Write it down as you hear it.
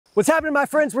What's happening, my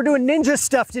friends? We're doing ninja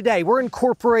stuff today. We're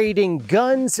incorporating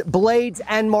guns, blades,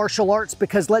 and martial arts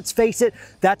because let's face it,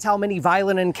 that's how many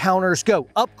violent encounters go.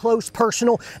 Up close,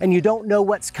 personal, and you don't know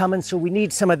what's coming, so we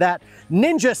need some of that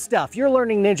ninja stuff. You're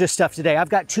learning ninja stuff today. I've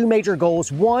got two major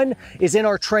goals. One is in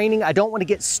our training, I don't want to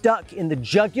get stuck in the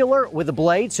jugular with a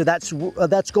blade, so that's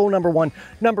goal number one.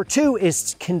 Number two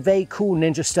is convey cool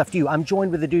ninja stuff to you. I'm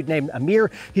joined with a dude named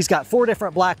Amir. He's got 4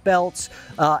 different black belts,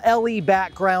 LE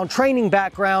background, training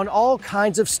background, all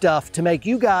kinds of stuff to make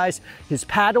you guys his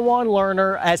Padawan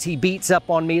learner as he beats up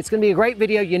on me. It's going to be a great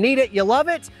video. You need it. You love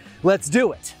it. Let's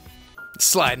do it.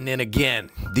 Sliding in again.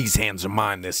 These hands are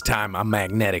mine this time. A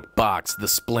magnetic box, the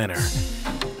Splinter.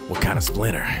 What kind of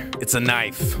splinter? It's a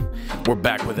knife. We're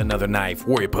back with another knife.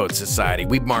 Warrior Poet Society.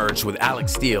 We merged with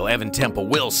Alex Steele, Evan Temple,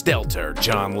 Will Stelter,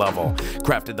 John Lovell.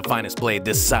 Crafted the finest blade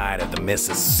this side of the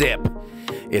Mississippi.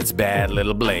 It's bad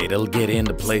little blade. It'll get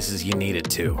into places you need it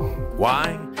to.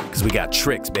 Why? Because we got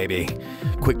tricks, baby.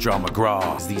 Quick draw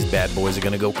McGraws. These bad boys are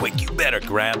gonna go quick. You better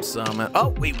grab some. Oh,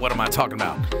 wait, what am I talking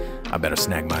about? I better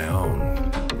snag my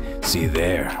own. See you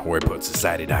there,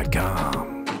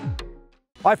 warriorpoetsociety.com.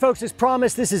 All right, folks, as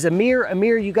promised, this is Amir.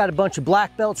 Amir, you got a bunch of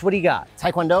black belts. What do you got?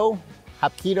 Taekwondo,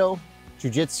 Hapkido,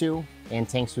 Jiu-Jitsu, and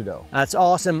Tang Soo Do. That's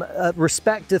awesome.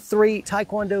 Respect to 3.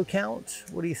 Taekwondo count?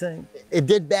 What do you think? It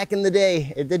did back in the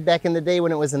day. It did back in the day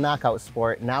when it was a knockout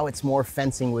sport. Now it's more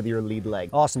fencing with your lead leg.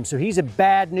 Awesome. So he's a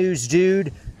bad news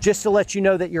dude. Just to let you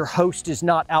know that your host is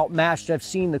not outmatched. I've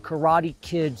seen the Karate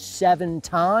Kid 7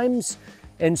 times.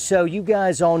 And so you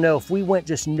guys all know if we went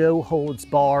just no holds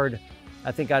barred,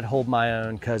 I think I'd hold my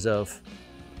own because of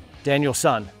Daniel's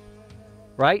son,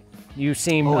 right? You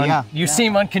seem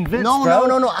seem unconvinced, no, bro.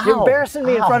 No. You're embarrassing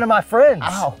me in front of my friends.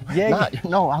 Ow. Yeah.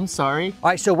 No, I'm sorry. All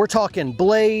right, so we're talking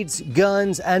blades,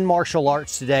 guns, and martial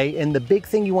arts today. And the big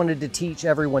thing you wanted to teach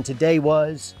everyone today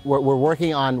was? We're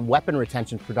working on weapon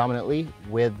retention predominantly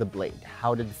with the blade.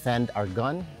 How to defend our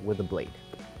gun with a blade.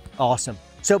 Awesome.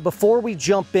 So before we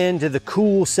jump into the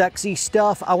cool, sexy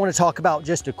stuff, I want to talk about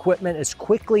just equipment as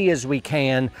quickly as we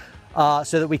can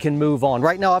so that we can move on.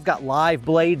 Right now, I've got live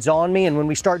blades on me, and when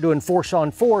we start doing force on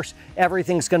force,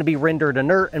 everything's going to be rendered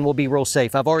inert and we'll be real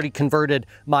safe. I've already converted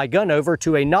my gun over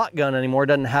to a not gun anymore. It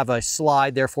doesn't have a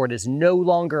slide, therefore it is no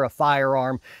longer a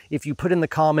firearm. If you put in the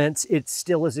comments, it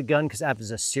still is a gun because it has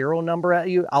a serial number at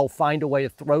you, I'll find a way to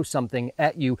throw something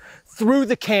at you through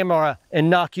the camera and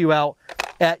knock you out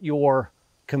at your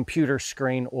computer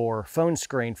screen or phone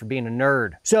screen for being a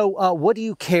nerd. So what do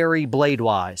you carry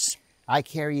blade-wise? I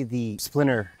carry the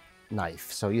Splinter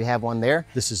knife. So you have one there.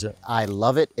 This is it. I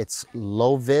love it. It's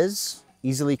low vis,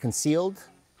 easily concealed,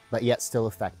 but yet still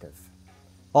effective.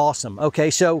 Awesome. Okay,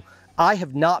 so I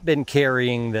have not been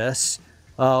carrying this.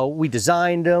 We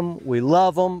designed them, we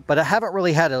love them, but I haven't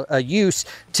really had a use.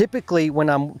 Typically, when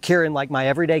I'm carrying like my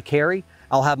everyday carry,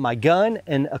 I'll have my gun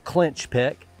and a clinch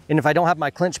pick. And if I don't have my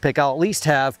clinch pick, I'll at least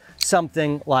have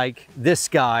something like this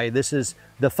guy. This is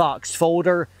the Fox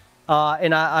folder.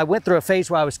 And I went through a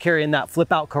phase where I was carrying that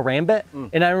flip out karambit and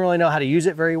I didn't really know how to use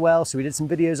it very well. So we did some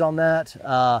videos on that.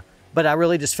 But I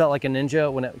really just felt like a ninja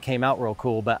when it came out real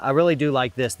cool. But I really do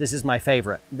like this. This is my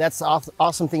favorite. That's the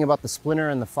awesome thing about the Splinter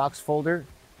and the Fox folder.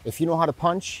 If you know how to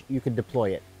punch, you could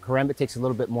deploy it. Karambit takes a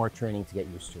little bit more training to get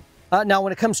used to. Now,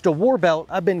 when it comes to war belt,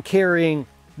 I've been carrying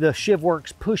the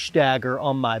ShivWorks push dagger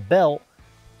on my belt.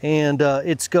 And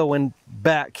it's going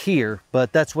back here,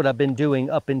 but that's what I've been doing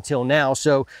up until now.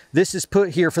 So this is put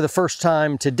here for the first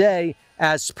time today,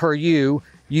 as per you.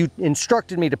 You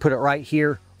instructed me to put it right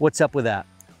here. What's up with that?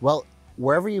 Well,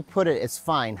 wherever you put it, it's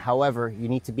fine. However, you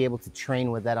need to be able to train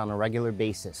with that on a regular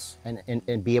basis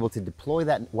and be able to deploy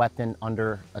that weapon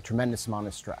under a tremendous amount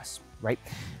of stress, right?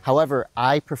 However,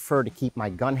 I prefer to keep my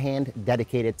gun hand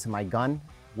dedicated to my gun,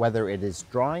 whether it is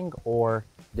drawing or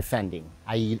defending.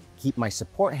 I keep my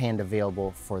support hand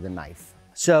available for the knife.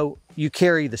 So you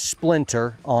carry the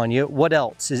Splinter on you. What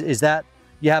else? Is that,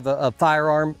 you have a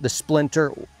firearm, the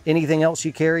Splinter, anything else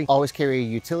you carry? Always carry a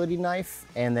utility knife,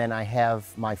 and then I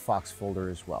have my Fox folder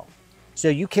as well. So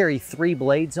you carry 3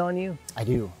 blades on you? I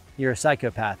do. You're a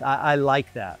psychopath. I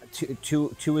like that.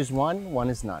 Two is one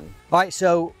is none. All right,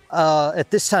 so at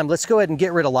this time, let's go ahead and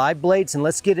get rid of live blades and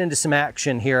let's get into some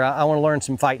action here. I want to learn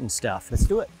some fighting stuff. Let's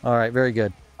do it. All right, very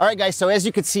good. All right, guys, so as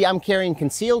you can see, I'm carrying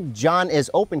concealed. John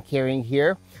is open carrying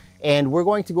here. And we're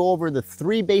going to go over the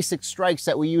 3 basic strikes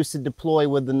that we use to deploy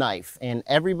with the knife. And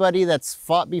everybody that's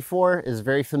fought before is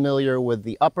very familiar with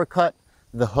the uppercut,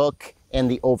 the hook, and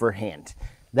the overhand.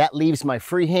 That leaves my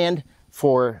free hand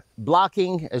for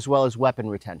blocking as well as weapon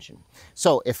retention.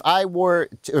 So if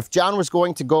John was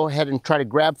going to go ahead and try to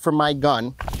grab for my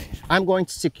gun, I'm going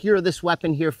to secure this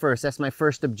weapon here first. That's my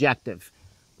first objective.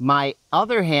 My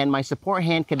other hand, my support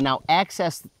hand, can now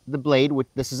access the blade, which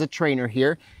this is a trainer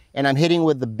here, and I'm hitting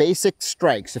with the basic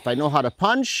strikes. If I know how to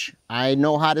punch, I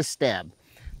know how to stab.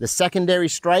 The secondary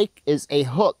strike is a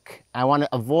hook. I want to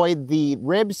avoid the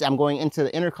ribs. I'm going into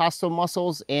the intercostal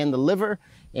muscles and the liver,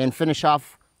 and finish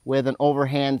off with an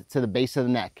overhand to the base of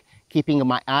the neck, keeping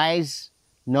my eyes,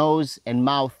 nose, and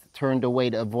mouth turned away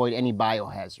to avoid any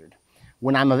biohazard.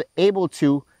 When I'm able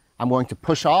to, I'm going to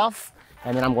push off,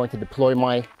 and then I'm going to deploy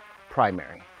my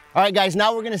primary. All right, guys,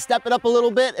 now we're gonna step it up a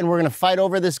little bit, and we're gonna fight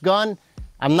over this gun.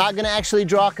 I'm not gonna actually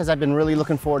draw because I've been really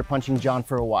looking forward to punching John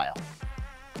for a while.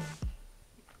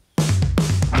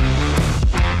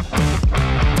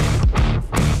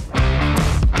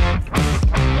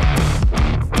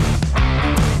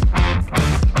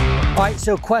 All right,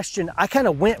 so question, I kind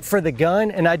of went for the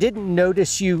gun and I didn't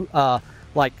notice you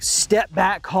like step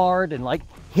back hard and like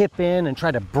hip in and try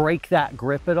to break that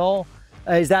grip at all.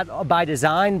 Is that by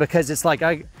design? Because it's like,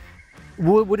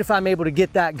 what if I'm able to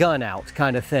get that gun out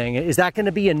kind of thing? Is that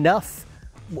gonna be enough?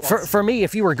 For me,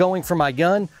 if you were going for my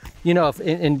gun, you know,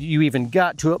 and you even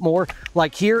got to it more,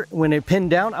 like here, when it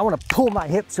pinned down, I wanna pull my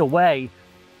hips away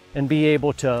and be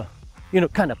able to, you know,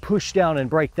 kind of push down and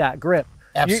break that grip.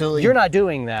 Absolutely. You're not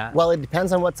doing that. Well, it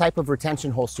depends on what type of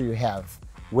retention holster you have.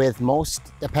 With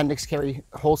most appendix carry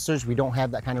holsters, we don't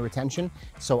have that kind of retention.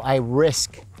 So I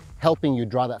risk helping you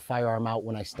draw that firearm out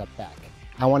when I step back.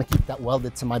 I want to keep that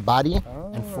welded to my body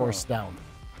and forced down.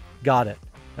 Got it.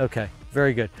 Okay,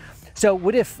 very good. So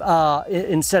what if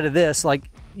instead of this, like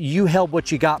you held what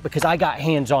you got because I got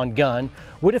hands-on gun,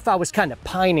 what if I was kind of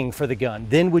pining for the gun?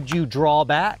 Then would you draw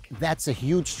back? That's a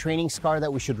huge training scar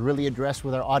that we should really address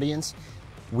with our audience.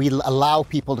 We allow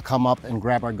people to come up and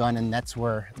grab our gun, and that's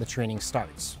where the training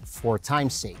starts for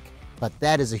time's sake. But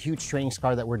that is a huge training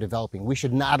scar that we're developing. We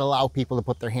should not allow people to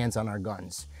put their hands on our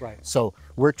guns. Right. So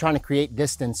we're trying to create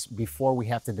distance before we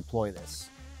have to deploy this.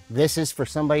 This is for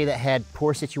somebody that had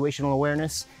poor situational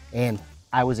awareness, and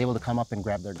I was able to come up and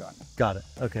grab their gun. Got it.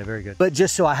 Okay, very good. But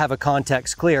just so I have a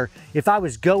context clear, if I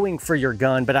was going for your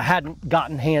gun, but I hadn't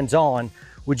gotten hands-on,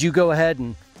 would you go ahead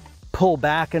and pull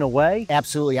back and away?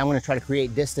 Absolutely. I'm going to try to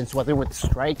create distance, whether with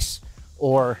strikes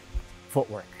or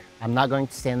footwork. I'm not going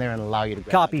to stand there and allow you to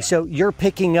grab Copy. So you're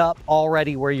picking up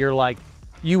already where you're like,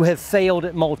 you have failed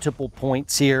at multiple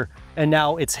points here, and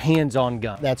now it's hands-on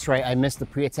gun. That's right. I missed the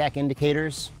pre-attack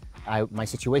indicators. My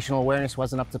situational awareness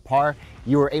wasn't up to par.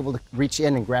 You were able to reach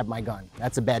in and grab my gun.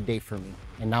 That's a bad day for me.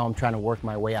 And now I'm trying to work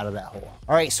my way out of that hole.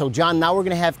 All right, so John, now we're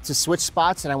gonna have to switch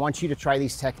spots, and I want you to try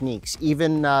these techniques.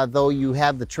 Even though you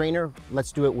have the trainer,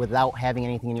 let's do it without having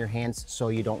anything in your hands so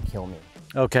you don't kill me.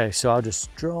 Okay, so I'll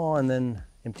just draw and then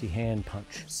empty hand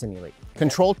punch. Simulate.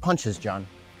 Controlled punches, John.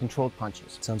 Controlled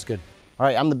punches. Sounds good. All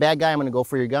right, I'm the bad guy. I'm gonna go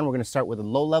for your gun. We're gonna start with a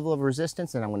low level of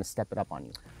resistance, and I'm gonna step it up on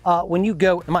you. When you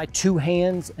go, am I two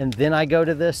hands and then I go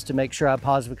to this to make sure I have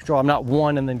positive control? I'm not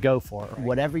one and then go for it, right?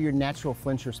 Whatever your natural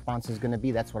flinch response is gonna be,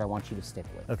 that's what I want you to stick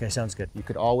with. Okay, sounds good. You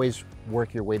could always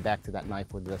work your way back to that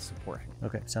knife with the support hand.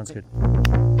 Okay, sounds good.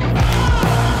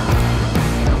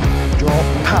 Draw,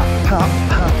 pop, pop,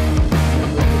 pop.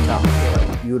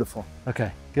 Beautiful.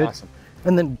 Okay, good. Awesome.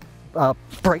 And then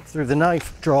break through the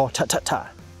knife, draw, ta, ta, ta.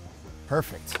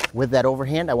 Perfect. With that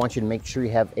overhand, I want you to make sure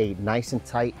you have a nice and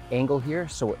tight angle here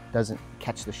so it doesn't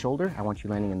catch the shoulder. I want you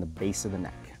landing in the base of the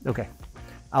neck. Okay.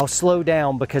 I'll slow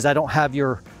down because I don't have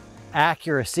your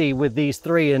accuracy with these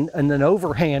three, and an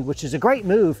overhand, which is a great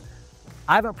move.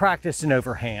 I haven't practiced an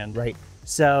overhand. Right.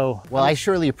 So. Well, I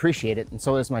surely appreciate it, and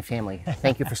so does my family.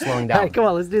 Thank you for slowing down. All right, come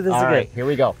on, let's do this again. All right, here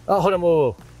we go. Oh, hold on, whoa,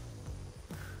 whoa.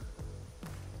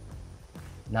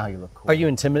 Now you look cool. Are you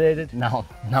intimidated? No,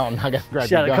 I'm not gonna grab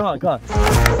Shut your it, gun. come on.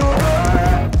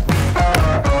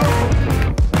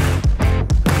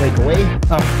 Break away.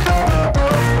 Oh.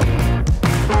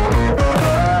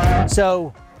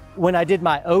 So when I did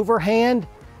my overhand,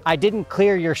 I didn't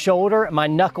clear your shoulder. My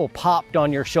knuckle popped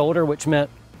on your shoulder, which meant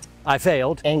I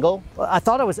failed. Angle. I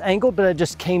thought I was angled, but it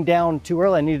just came down too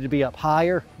early. I needed to be up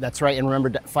higher. That's right, and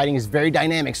remember, fighting is very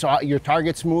dynamic. So your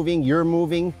target's moving, you're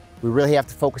moving. We really have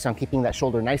to focus on keeping that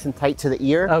shoulder nice and tight to the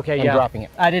ear and dropping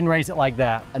it. I didn't raise it like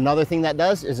that. Another thing that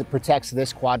does is it protects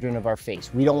this quadrant of our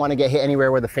face. We don't want to get hit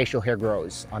anywhere where the facial hair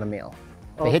grows on a male.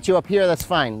 If they hit you up here, that's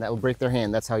fine. That will break their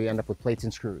hand. That's how you end up with plates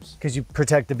and screws. Because you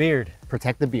protect the beard.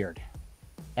 Protect the beard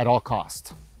at all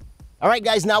costs. All right,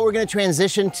 guys, now we're gonna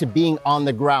transition to being on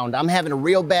the ground. I'm having a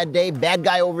real bad day. Bad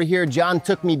guy over here, John,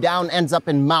 took me down, ends up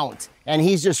in mount, and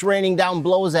he's just raining down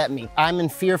blows at me. I'm in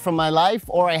fear for my life,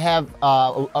 or I have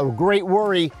a great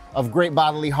worry of great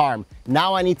bodily harm.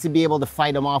 Now I need to be able to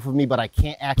fight him off of me, but I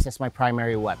can't access my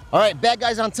primary weapon. All right, bad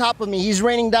guy's on top of me. He's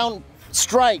raining down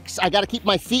strikes. I gotta keep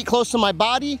my feet close to my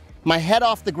body, my head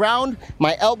off the ground,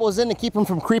 my elbows in to keep him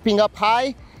from creeping up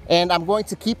high. And I'm going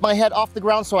to keep my head off the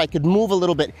ground so I could move a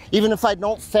little bit. Even if I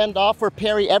don't fend off or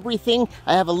parry everything,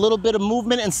 I have a little bit of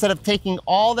movement instead of taking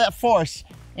all that force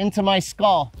into my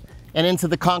skull and into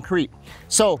the concrete.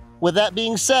 So with that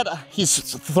being said, he's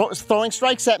throwing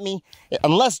strikes at me.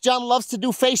 Unless John loves to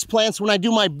do face plants when I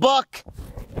do my buck,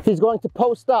 he's going to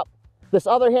post up. This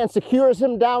other hand secures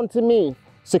him down to me,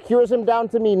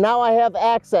 Now I have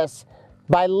access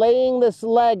by laying this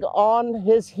leg on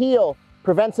his heel.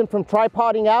 Prevents him from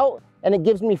tripoding out, and it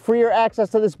gives me freer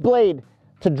access to this blade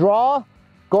to draw,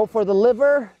 go for the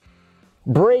liver,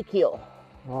 brachial.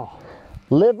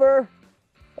 Liver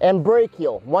and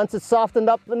brachial. Once it's softened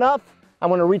up enough,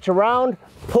 I'm gonna reach around,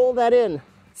 pull that in,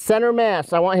 center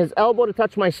mass. I want his elbow to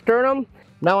touch my sternum.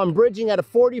 Now I'm bridging at a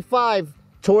 45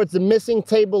 towards the missing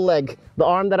table leg, the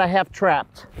arm that I have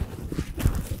trapped.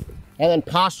 And then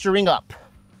posturing up.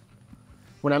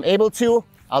 When I'm able to,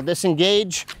 I'll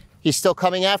disengage. He's still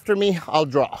coming after me, I'll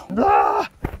draw. Ah!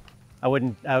 I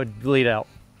would bleed out.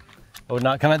 I would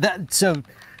not come at that. So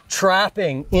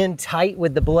trapping in tight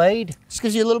with the blade. Just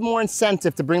gives you a little more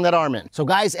incentive to bring that arm in. So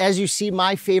guys, as you see,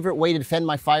 my favorite way to defend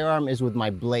my firearm is with my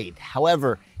blade.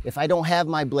 However, if I don't have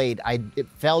my blade, it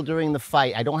fell during the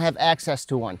fight, I don't have access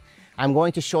to one, I'm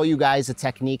going to show you guys a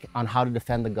technique on how to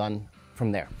defend the gun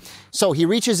from there. So he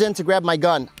reaches in to grab my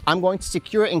gun. I'm going to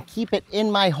secure it and keep it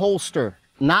in my holster,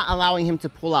 not allowing him to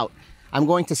pull out. I'm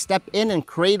going to step in and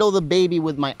cradle the baby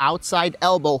with my outside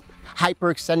elbow,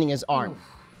 hyperextending his arm.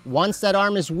 Once that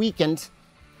arm is weakened,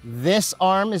 this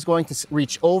arm is going to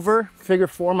reach over, figure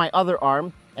four my other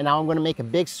arm, and now I'm going to make a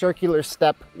big circular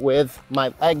step with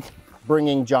my leg,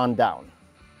 bringing John down,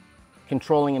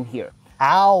 controlling him here.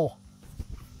 Ow.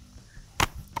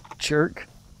 Jerk.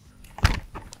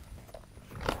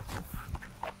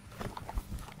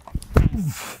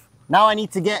 Now I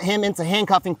need to get him into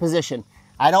handcuffing position.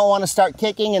 I don't want to start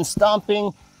kicking and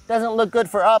stomping. Doesn't look good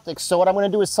for optics. So what I'm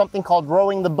going to do is something called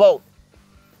rowing the boat.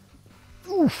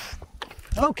 Oof.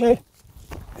 Okay.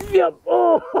 Yep.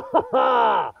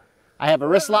 Oh. I have a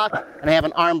wrist lock and I have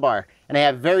an arm bar and I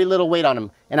have very little weight on him.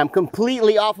 And I'm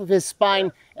completely off of his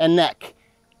spine and neck.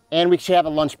 And we should have a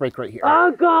lunch break right here.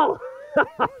 Uncle!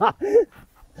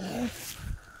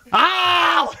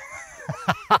 Ow!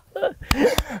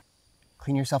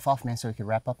 Clean yourself off, man, so we can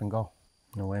wrap up and go.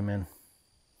 No way, man.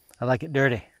 I like it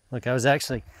dirty. Look, I was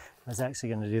actually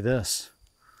going to do this,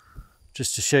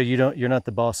 just to show you're not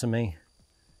the boss of me.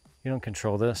 You don't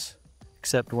control this,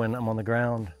 except when I'm on the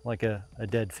ground like a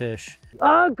dead fish.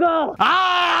 Uncle!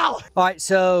 Ow! All right,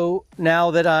 so now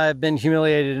that I've been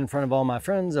humiliated in front of all my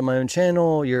friends on my own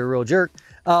channel, you're a real jerk.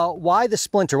 Why the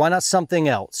Splinter? Why not something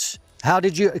else? How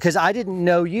did you? Because I didn't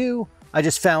know you. I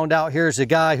just found out here's a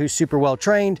guy who's super well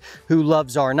trained, who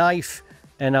loves our knife,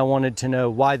 and I wanted to know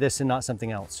why this and not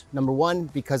something else. Number one,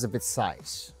 because of its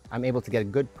size. I'm able to get a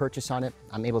good purchase on it.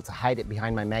 I'm able to hide it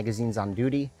behind my magazines on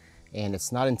duty, and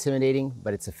it's not intimidating,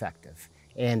 but it's effective.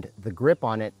 And the grip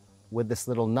on it with this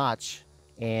little notch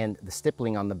and the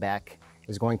stippling on the back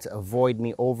is going to avoid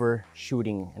me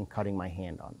overshooting and cutting my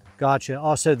hand on it. Gotcha.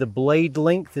 Also, the blade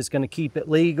length is going to keep it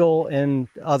legal in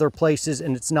other places,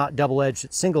 and it's not double-edged,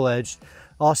 it's single-edged.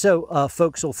 Also,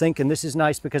 folks will think, and this is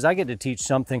nice because I get to teach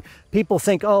something, people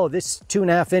think, oh, this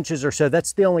 2.5 inches or so,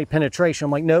 that's the only penetration.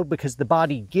 I'm like, no, because the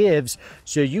body gives,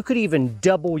 so you could even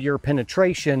double your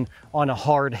penetration on a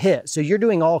hard hit. So you're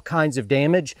doing all kinds of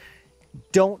damage.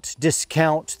 Don't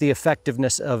discount the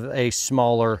effectiveness of a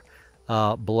smaller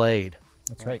blade.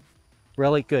 That's right.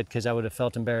 Really good, because I would have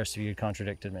felt embarrassed if you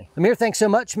contradicted me. Amir, thanks so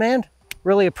much, man.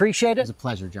 Really appreciate it. It was a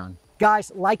pleasure, John.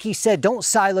 Guys, like he said, don't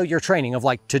silo your training of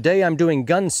like, today I'm doing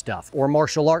gun stuff or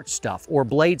martial arts stuff or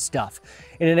blade stuff.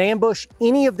 In an ambush,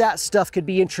 any of that stuff could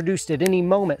be introduced at any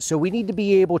moment. So we need to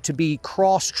be able to be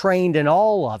cross-trained in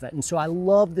all of it. And so I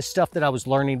love the stuff that I was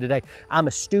learning today. I'm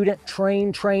a student,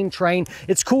 train.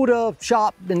 It's cool to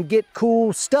shop and get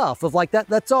cool stuff of like that.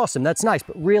 That's awesome, that's nice.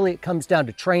 But really it comes down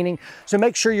to training. So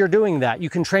make sure you're doing that.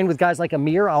 You can train with guys like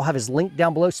Amir. I'll have his link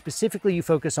down below. Specifically, you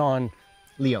focus on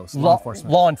Leo's, law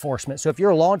enforcement. Law enforcement. So if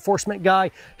you're a law enforcement guy,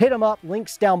 hit him up,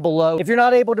 links down below. If you're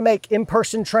not able to make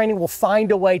in-person training, we'll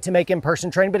find a way to make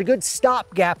in-person training, but a good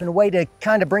stopgap and a way to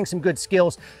kind of bring some good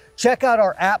skills. Check out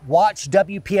our app, watch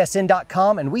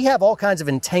WPSN.com, and we have all kinds of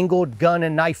entangled gun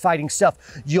and knife fighting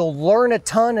stuff. You'll learn a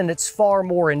ton, and it's far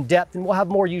more in depth, and we'll have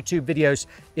more YouTube videos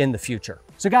in the future.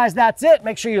 So guys, that's it.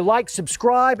 Make sure you like,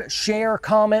 subscribe, share,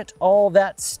 comment, all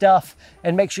that stuff,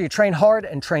 and make sure you train hard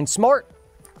and train smart.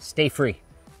 Stay free.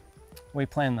 We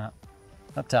planned that.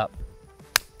 Up top.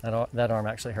 That arm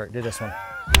actually hurt. Do this one.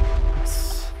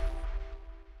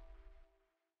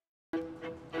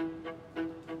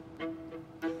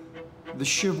 The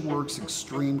ShivWorks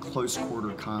Extreme Close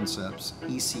Quarter Concepts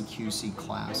ECQC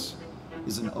class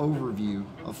is an overview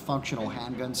of functional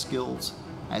handgun skills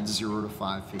at 0 to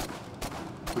 5 feet,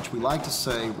 which we like to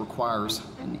say requires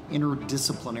an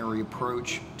interdisciplinary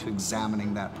approach to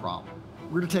examining that problem.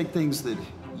 We're going to take things that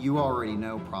you already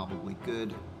know probably,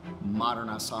 good modern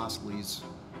isosceles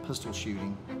pistol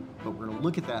shooting, but we're going to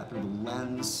look at that through the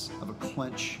lens of a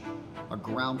clinch, a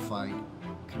ground fight,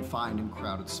 confined in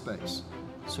crowded space.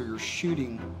 So your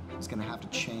shooting is going to have to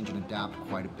change and adapt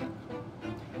quite a bit.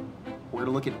 We're going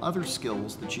to look at other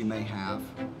skills that you may have: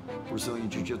 Brazilian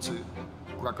Jiu-Jitsu,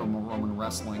 Greco-Roman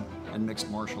wrestling, and mixed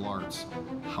martial arts.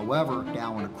 However,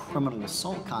 now in a criminal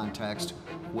assault context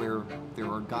where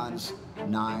there are guns,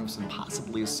 knives, and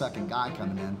possibly a second guy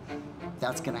coming in,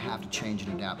 that's going to have to change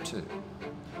and adapt too.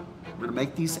 We're going to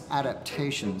make these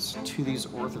adaptations to these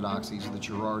orthodoxies that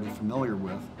you're already familiar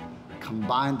with,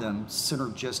 combine them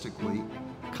synergistically,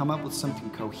 come up with something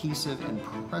cohesive, and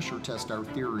pressure test our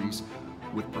theories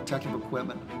with protective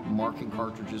equipment, marking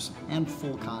cartridges, and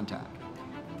full contact.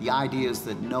 The idea is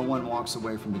that no one walks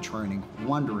away from the training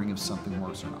wondering if something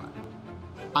works or not.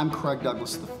 I'm Craig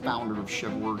Douglas, the founder of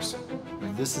ShivWorks.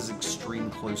 This is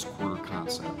Extreme Close Quarter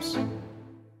Concepts.